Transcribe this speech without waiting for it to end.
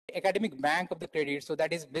academic bank of the credit. So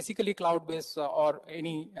that is basically cloud-based or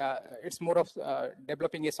any, it's more of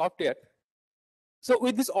developing a software. So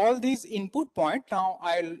with this, all these input point, now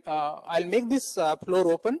I'll make this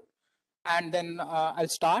floor open, and then I'll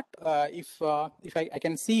start. If I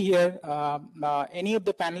can see here any of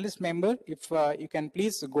the panelist member, if you can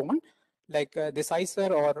please go on, like Desai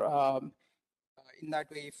sir, or in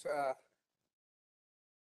that way, if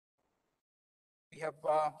we have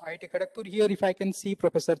IIT Kharagpur here, if I can see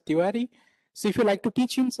Professor Tewari. So if you like to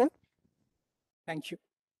teach him, sir. Thank you.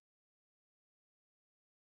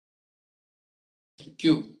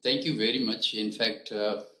 Thank you very much. In fact,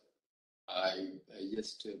 I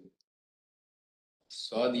just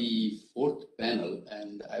saw the fourth panel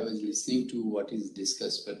and I was listening to what is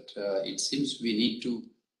discussed, but it seems we need to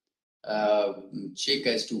check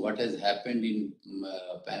as to what has happened in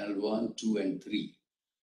panel 1, 2, and 3.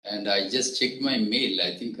 And I just checked my mail.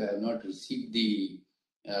 I think I have not received the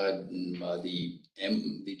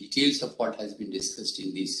details of what has been discussed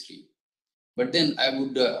in these 3. But then I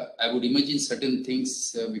would imagine certain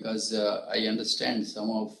things because I understand some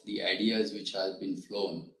of the ideas which have been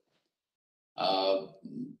flown.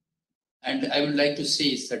 And I would like to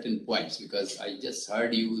say certain points because I just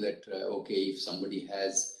heard you that, okay, if somebody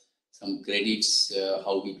has some credits,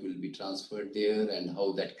 how it will be transferred there and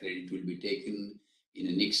how that credit will be taken in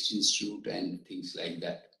a next institute and things like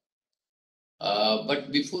that.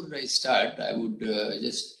 But before I start, I would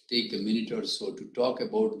just take a minute or so to talk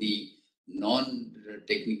about the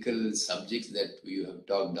non-technical subjects that we have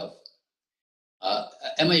talked of.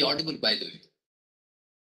 Am I audible, by the way?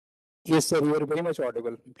 Yes, sir, you are very much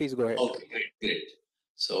audible. Please go ahead. Okay, great.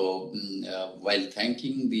 So while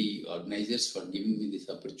thanking the organizers for giving me this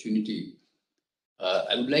opportunity,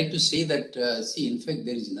 I would like to say that, see, in fact,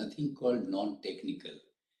 there is nothing called non-technical.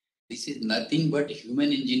 This is nothing but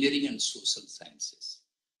human engineering and social sciences.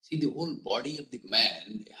 See, the whole body of the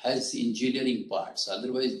man has engineering parts.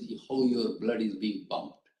 Otherwise, how your blood is being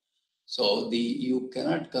pumped. So you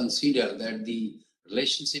cannot consider that the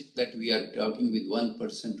relationship that we are talking with one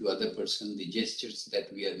person to other person, the gestures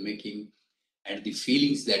that we are making, and the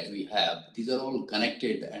feelings that we have, these are all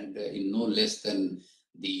connected and in no less than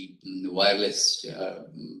the wireless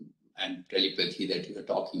and telepathy that you are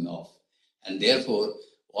talking of. And therefore,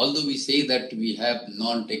 although we say that we have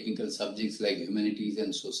non-technical subjects like humanities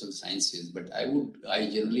and social sciences, but I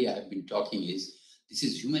generally have been talking is, this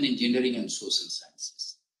is human engineering and social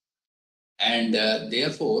sciences. And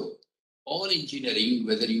therefore, all engineering,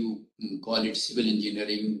 whether you call it civil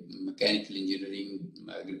engineering, mechanical engineering,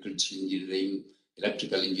 agricultural engineering,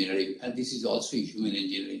 electrical engineering, and this is also human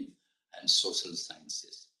engineering and social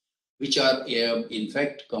sciences, which are in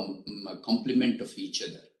fact a complement of each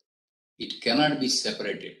other. It cannot be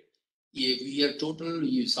separated. If we are total,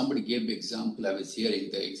 somebody gave the example, I was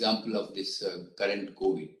hearing the example of this current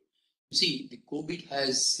COVID. You see, the COVID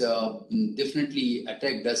has definitely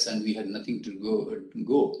attacked us and we had nothing to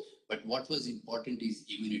go. But what was important is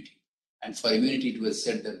immunity. And for immunity, it was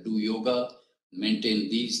said that do yoga, maintain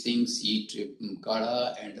these things, eat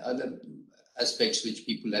kadha and other aspects which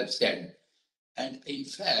people have said. And in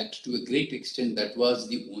fact, to a great extent, that was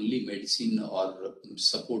the only medicine or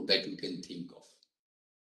support that you can think of.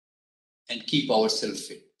 And keep ourselves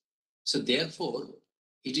fit. So therefore,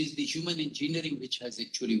 it is the human engineering which has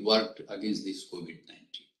actually worked against this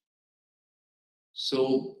COVID-19.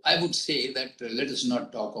 So I would say that let us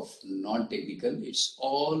not talk of non-technical. It's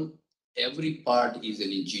all, every part is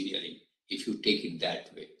an engineering, if you take it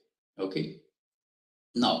that way. Okay.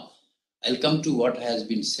 Now, I'll come to what has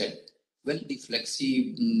been said. Well, the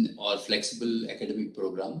flexible academic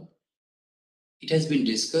program, it has been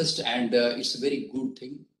discussed and it's a very good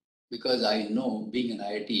thing because I know, being an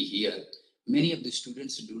IIT here, many of the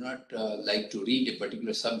students do not like to read a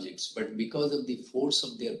particular subjects, but because of the force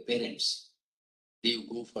of their parents, they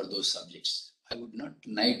go for those subjects. I would not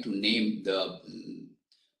like to name the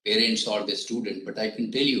parents or the student, but I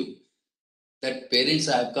can tell you that parents,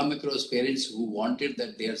 I have come across parents who wanted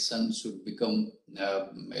that their son should become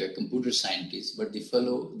a computer scientist, but the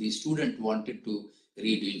student wanted to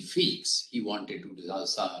read in physics. He wanted to do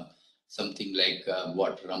something like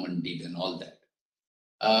what Raman did and all that.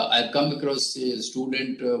 I've come across a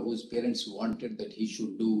student whose parents wanted that he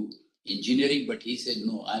should do engineering, but he said,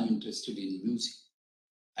 no, I'm interested in music.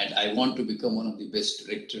 And I want to become one of the best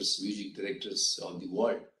directors, music directors of the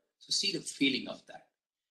world. So see the feeling of that.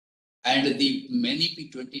 And the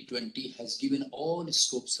MENIP 2020 has given all the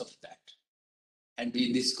scopes of that. And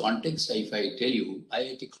in this context, if I tell you,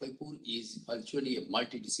 IIT Kharagpur is virtually a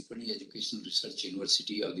multidisciplinary educational research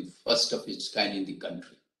university of the first of its kind in the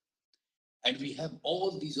country. And we have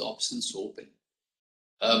all these options open.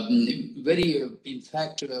 In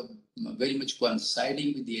fact, very much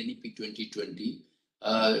coinciding with the NEP 2020.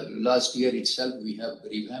 Last year itself, we have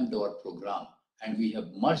revamped our program and we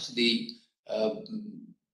have merged the uh,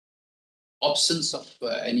 options of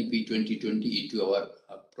NEP 2020 into our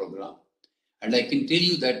program. And I can tell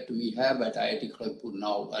you that we have at IIT Kharagpur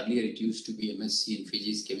now, earlier it used to be MSc in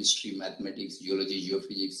physics, chemistry, mathematics, geology,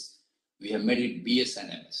 geophysics. We have made it BS and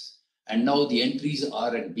MS. And now the entries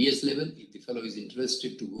are at BS level. If the fellow is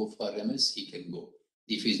interested to go for MS, he can go.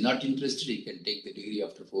 If he's not interested, he can take the degree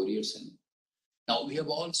after 4 years. And now we have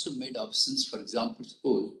also made options. For example,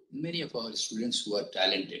 suppose many of our students who are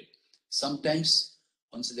talented, sometimes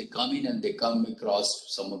once they come in and they come across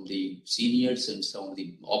some of the seniors and some of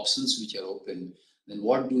the options which are open, then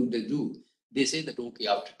what do they do? They say that, okay,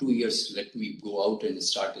 after 2 years, let me go out and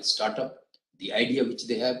start a startup. The idea which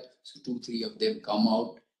they have, so 2, 3 of them come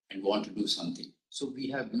out and want to do something. So we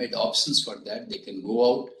have made options for that. They can go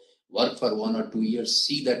out, work for 1 or 2 years,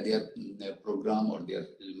 see that their program or their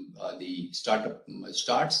the startup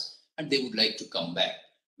starts, and they would like to come back.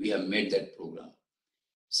 We have made that program.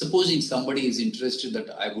 Supposing somebody is interested that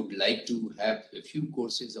I would like to have a few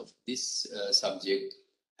courses of this subject,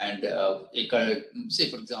 and say,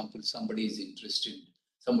 for example, somebody is interested,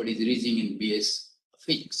 somebody is reading in BS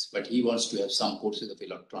physics, but he wants to have some courses of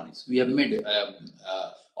electronics. We have made an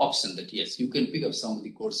option that yes, you can pick up some of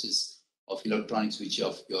the courses of electronics which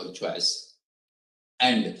are of your choice.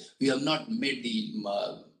 And we have not made the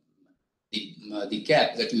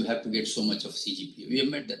cap that you have to get so much of CGPA. We have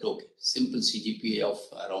made that okay. Simple CGPA of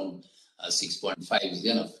around 6.5 is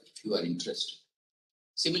enough if you are interested.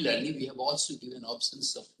 Similarly, we have also given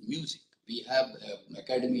options of music. We have an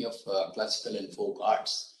Academy of Classical and Folk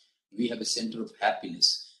Arts. We have a Center of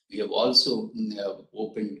Happiness. We have also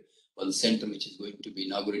opened one center which is going to be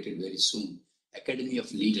inaugurated very soon, Academy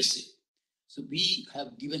of Leadership. So we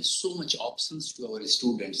have given so much options to our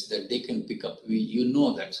students that they can pick up. You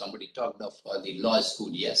know that somebody talked of the law school.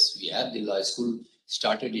 Yes, we have the law school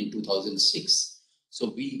started in 2006.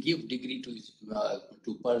 So we give degree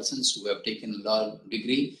to persons who have taken law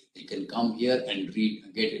degree. They can come here and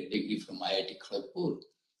get a degree from IIT Kharagpur.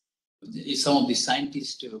 Some of the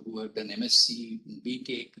scientists who have done MSc,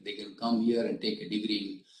 BTech, they can come here and take a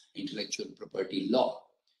degree in intellectual property law.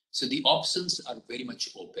 So the options are very much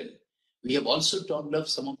open. We have also talked of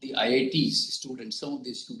some of the IITs students. Some of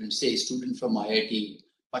the students, say a student from IIT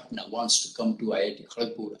Patna wants to come to IIT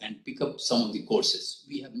Kharagpur and pick up some of the courses.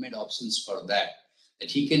 We have made options for that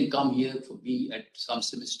he can come here for be at some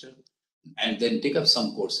semester and then take up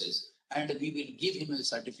some courses. And we will give him a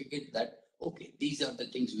certificate that, okay, these are the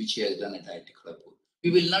things which he has done at IIT Kharagpur. We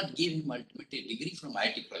will not give him ultimately a degree from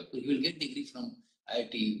IIT Kharagpur. He will get degree from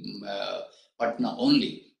IIT Patna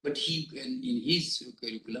only. But he can, in his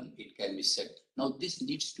curriculum, it can be set. Now, this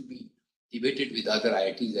needs to be debated with other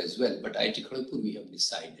IITs as well. But IIT Kharagpur, we have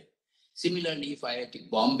decided. Similarly, if IIT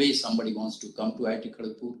Bombay, somebody wants to come to IIT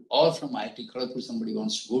Kharagpur, or from IIT Kharagpur, somebody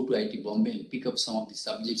wants to go to IIT Bombay and pick up some of the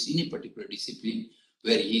subjects in a particular discipline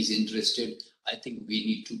where he is interested, I think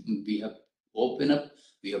we have opened up,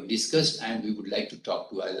 we have discussed, and we would like to talk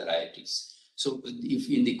to other IITs. So if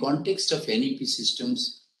in the context of NEP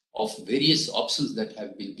systems of various options that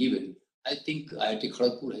have been given, I think IIT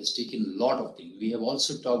Kharagpur has taken a lot of things. We have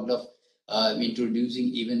also talked of introducing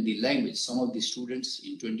even the language. Some of the students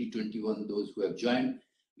in 2021, those who have joined,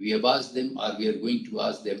 we have asked them, or we are going to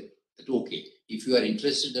ask them that, okay, if you are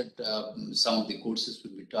interested that some of the courses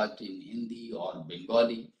will be taught in Hindi or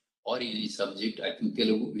Bengali or in any subject, I think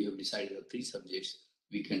Telugu, we have decided on 3 subjects,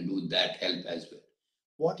 we can do that help as well.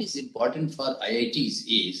 What is important for IITs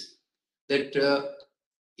is that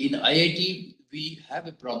in IIT, we have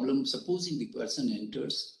a problem. Supposing the person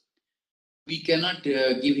enters, we cannot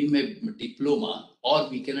give him a diploma or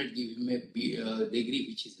we cannot give him a degree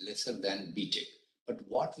which is lesser than BTech. But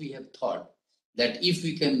what we have thought that if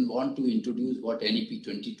we can want to introduce what NEP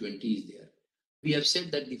 2020 is there, we have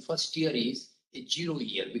said that the first year is a 0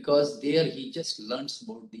 year because there he just learns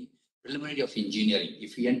about the preliminary of engineering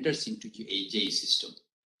if he enters into a JE system.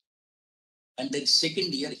 And then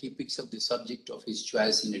second year he picks up the subject of his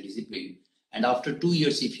choice in a discipline. And after 2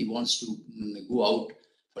 years, if he wants to go out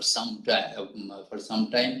for some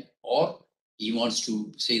time, or he wants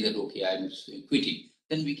to say that, okay, I'm quitting,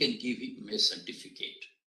 then we can give him a certificate.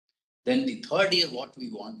 Then the third year, what we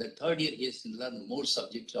want, the third year he has to learn more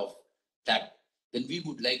subjects of that. Then we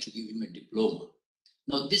would like to give him a diploma.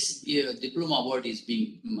 Now this diploma award is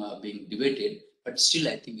being debated, but still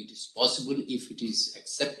I think it is possible if it is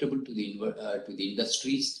acceptable to the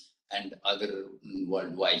industries and other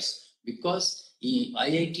worldwide. Because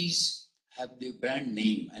IITs have the brand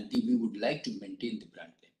name and we would like to maintain the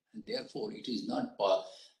brand. therefore it is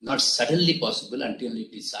not suddenly possible until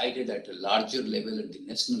it decided at a larger level, at the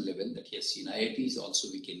national level, that yes, in IITs also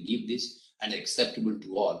we can give this and acceptable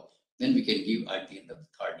to all. Then we can give at the end of the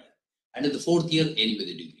third year. And at the fourth year, anyway,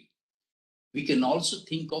 the degree. We can also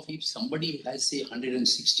think of if somebody has, say,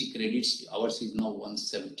 160 credits, ours is now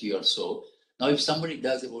 170 or so. Now, if somebody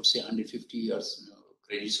does about, say, 150 or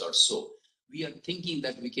credits or so, we are thinking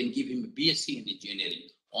that we can give him a BSc in engineering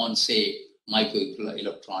on, say,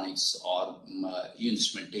 microelectronics or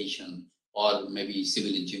instrumentation or maybe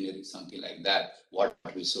civil engineering, something like that, water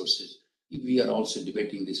resources. We are also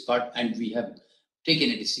debating this part, and we have taken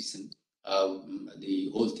a decision.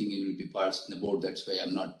 The whole thing will be passed in the board. That's why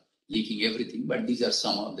I'm not leaking everything, but these are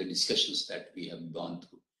some of the discussions that we have gone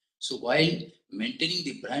through. So while maintaining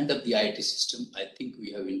the brand of the IIT system, I think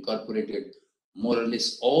we have incorporated more or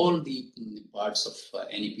less all the parts of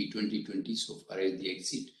NEP 2020 so far as the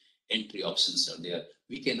exit entry options are there.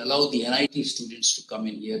 We can allow the NIT students to come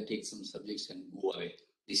in here, take some subjects and go away.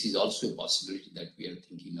 This is also a possibility that we are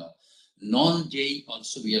thinking of. Non-JEE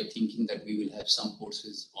also we are thinking that we will have some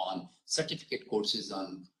courses on certificate courses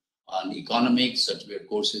on economics, certificate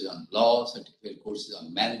courses on law, certificate courses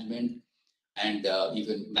on management, and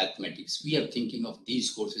even mathematics. We are thinking of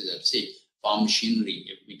these courses as, say, farm machinery,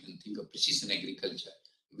 if we can think of precision agriculture.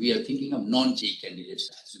 We are thinking of non-JEE candidates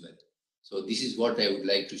as well. So this is what I would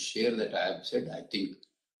like to share that I have said.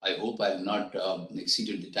 I hope I have not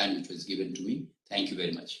exceeded the time which was given to me. Thank you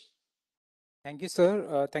very much. Thank you,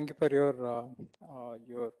 sir. Thank you for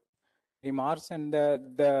your remarks and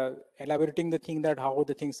the elaborating the thing that how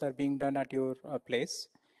the things are being done at your place.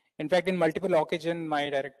 In fact, in multiple occasions,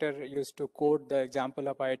 my director used to quote the example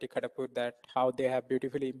of IIT Kharagpur that how they have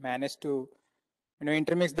beautifully managed to,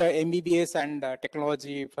 intermix the MBBS and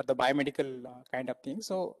technology for the biomedical kind of thing.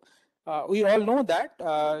 So we all know that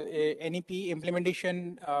NEP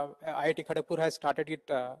implementation, IIT Kharagpur has started it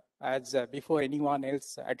as before anyone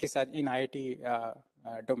else, at least in IIT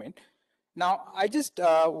domain. Now, I just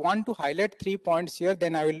want to highlight 3 points here,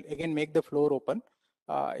 then I will again make the floor open.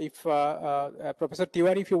 If Professor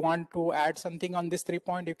Tewari, if you want to add something on this 3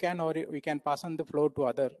 point, you can, or we can pass on the floor to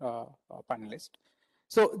other panelists.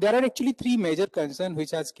 So there are actually 3 major concerns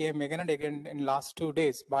which has came again and again in last 2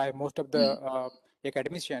 days by most of the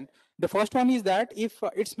academicians. The first one is that if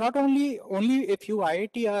it's not only a few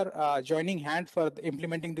IIT are joining hand for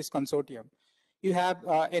implementing this consortium, you have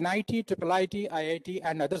NIT, IIIT, IIT,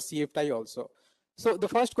 and other CFTI also. So the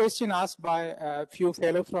first question asked by a few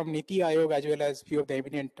fellows from Niti Aayog as well as few of the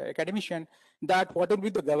eminent academicians, that what will be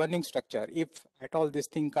the governing structure if at all this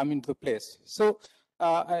thing come into place. So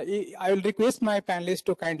I will request my panelists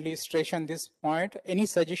to kindly stress on this point. Any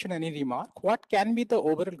suggestion, any remark? What can be the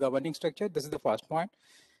overall governing structure? This is the first point.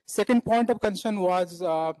 Second point of concern was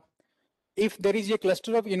if there is a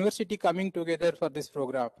cluster of university coming together for this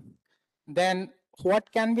program, then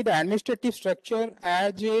what can be the administrative structure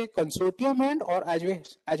as a consortium end or as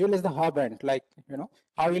well as the hub end? Like,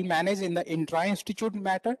 how we'll manage in the intra-institute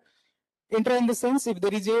matter. Intra in the sense, if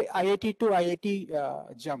there is a IIT to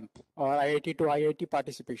IIT jump or IIT to IIT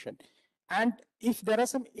participation. And if there are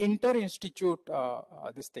some inter-institute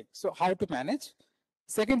this thing, so how to manage?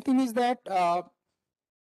 Second thing is that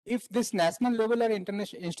if this national level or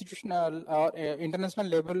international institutional or international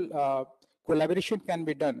level collaboration can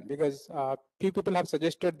be done, because few people have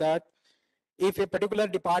suggested that if a particular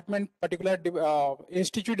department, particular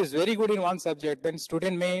institute is very good in one subject, then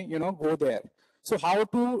student may go there. So how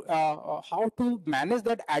to manage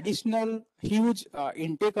that additional huge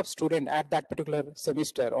intake of student at that particular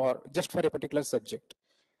semester or just for a particular subject?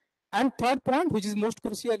 And third point, which is most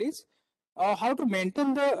crucial, is how to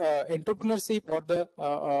maintain the entrepreneurship or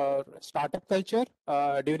the startup culture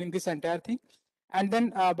during this entire thing. And then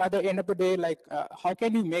by the end of the day, like how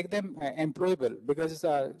can you make them employable? Because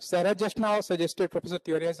Sarah just now suggested, Professor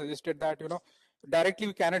Tewari has suggested that, directly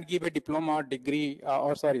we cannot give a diploma or degree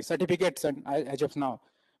or sorry, certificates and, as of now.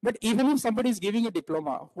 But even if somebody is giving a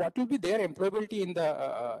diploma, what will be their employability in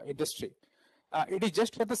the industry? It is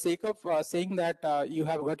just for the sake of saying that you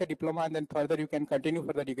have got a diploma and then further you can continue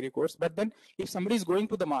for the degree course. But then if somebody is going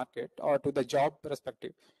to the market or to the job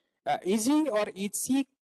perspective, is he or is he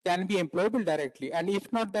can be employable directly? And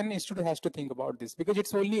if not, then institute has to think about this, because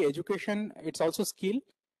it's only education, it's also skill,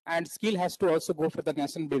 and skill has to also go for the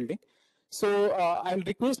nation building. So I'll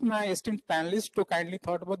request my esteemed panelists to kindly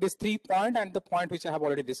thought about this 3 point and the point which I have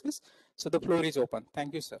already discussed. So the floor is open.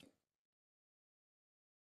 Thank you, sir.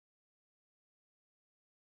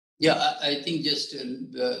 Yeah, I think just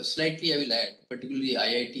slightly I will add, particularly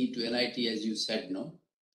IIT to NIT, as you said, no?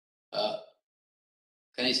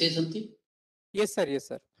 Can I say something? Yes, sir. Yes,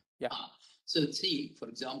 sir. Yeah. So see, for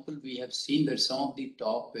example, we have seen that some of the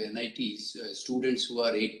top NITs, students who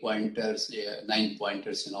are 8-pointers,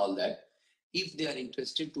 9-pointers and all that, if they are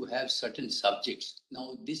interested to have certain subjects,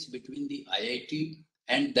 now this between the IIT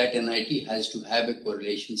and that NIT has to have a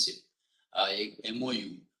correlationship, a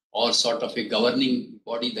MOU, or sort of a governing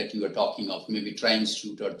body that you are talking of, maybe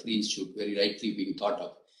tri-institute or three-institute, very rightly being thought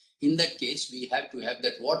of. In that case, we have to have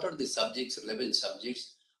that what are the subjects, relevant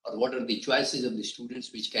subjects, or what are the choices of the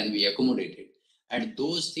students which can be accommodated. And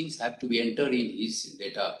those things have to be entered in his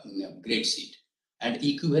data grade sheet. And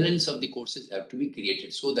equivalence of the courses have to be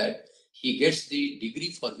created so that he gets the degree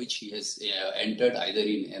for which he has entered either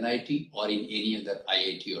in NIT or in any other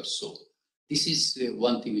IIT or so. This is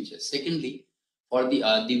one thing which is. Secondly, for the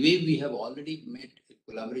way we have already made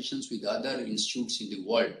collaborations with other institutes in the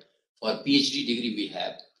world, for PhD degree we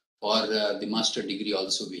have, for the master degree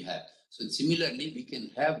also we have. So similarly, we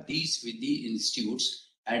can have these with the institutes,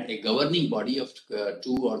 and a governing body of 2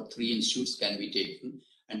 or 3 institutes can be taken.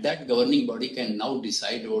 And that governing body can now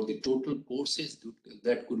decide over the total courses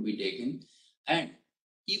that could be taken. And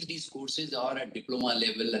if these courses are at diploma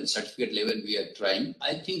level and certificate level we are trying,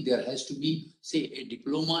 I think there has to be, say, a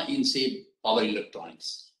diploma in, say, power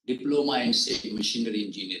electronics, diploma in, say, machinery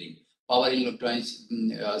engineering, power electronics,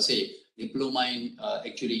 say, diploma in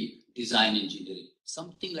actually design engineering,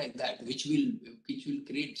 something like that, which will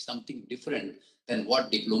create something different than what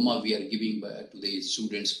diploma we are giving to the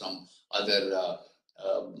students from other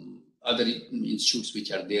institutes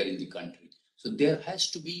which are there in the country. So there has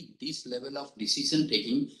to be this level of decision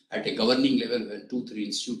taking at a governing level when 2-3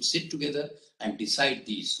 institutes sit together and decide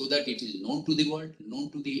these, so that it is known to the world,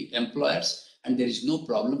 known to the employers, and there is no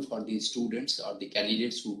problem for the students or the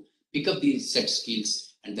candidates who pick up these set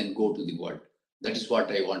skills and then go to the world. That is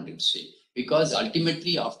what I wanted to say. Because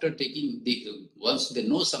ultimately, after taking once they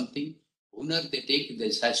know something, owner they take,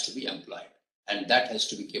 this has to be employed, and that has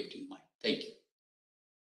to be kept in mind. Thank you.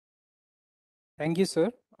 Thank you,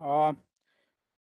 sir.